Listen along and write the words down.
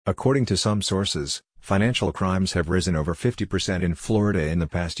According to some sources, financial crimes have risen over 50% in Florida in the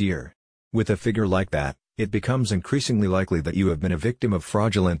past year. With a figure like that, it becomes increasingly likely that you have been a victim of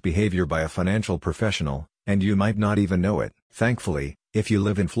fraudulent behavior by a financial professional, and you might not even know it. Thankfully, if you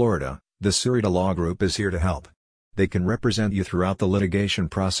live in Florida, the Sereda Law Group is here to help. They can represent you throughout the litigation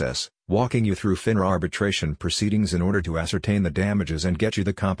process, walking you through FINRA arbitration proceedings in order to ascertain the damages and get you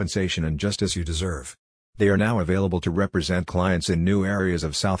the compensation and justice you deserve. They are now available to represent clients in new areas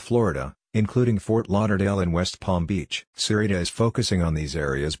of South Florida, including Fort Lauderdale and West Palm Beach. Sereda is focusing on these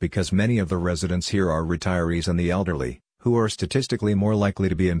areas because many of the residents here are retirees and the elderly, who are statistically more likely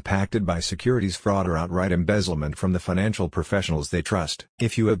to be impacted by securities fraud or outright embezzlement from the financial professionals they trust.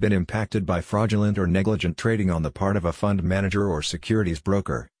 If you have been impacted by fraudulent or negligent trading on the part of a fund manager or securities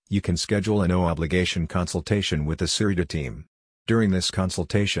broker, you can schedule a no-obligation consultation with the Sereda team. During this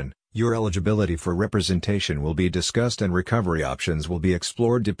consultation, your eligibility for representation will be discussed and recovery options will be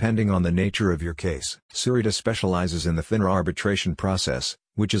explored depending on the nature of your case. Sereda specializes in the FINRA arbitration process,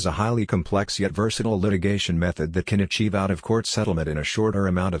 which is a highly complex yet versatile litigation method that can achieve out-of-court settlement in a shorter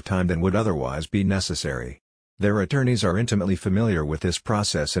amount of time than would otherwise be necessary. Their attorneys are intimately familiar with this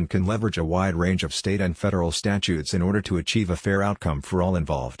process and can leverage a wide range of state and federal statutes in order to achieve a fair outcome for all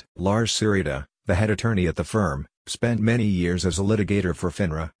involved. Lars Sereda, the head attorney at the firm, spent many years as a litigator for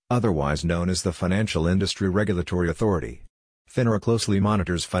FINRA, otherwise known as the Financial Industry Regulatory Authority. FINRA closely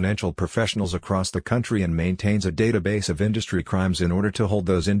monitors financial professionals across the country and maintains a database of industry crimes in order to hold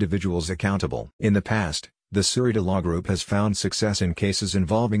those individuals accountable. In the past, the Sereda Law Group has found success in cases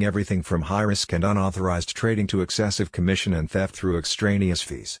involving everything from high-risk and unauthorized trading to excessive commission and theft through extraneous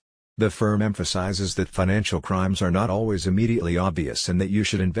fees. The firm emphasizes that financial crimes are not always immediately obvious and that you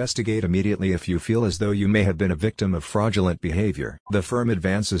should investigate immediately if you feel as though you may have been a victim of fraudulent behavior. The firm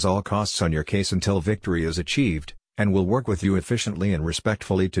advances all costs on your case until victory is achieved, and will work with you efficiently and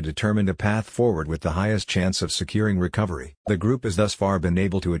respectfully to determine the path forward with the highest chance of securing recovery. The group has thus far been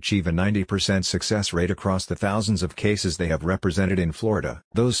able to achieve a 90% success rate across the thousands of cases they have represented in Florida.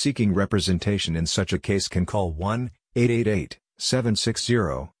 Those seeking representation in such a case can call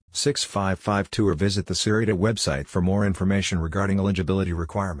 1-888-760-6552 or visit the Sereda website for more information regarding eligibility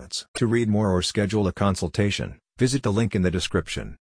requirements. To read more or schedule a consultation, visit the link in the description.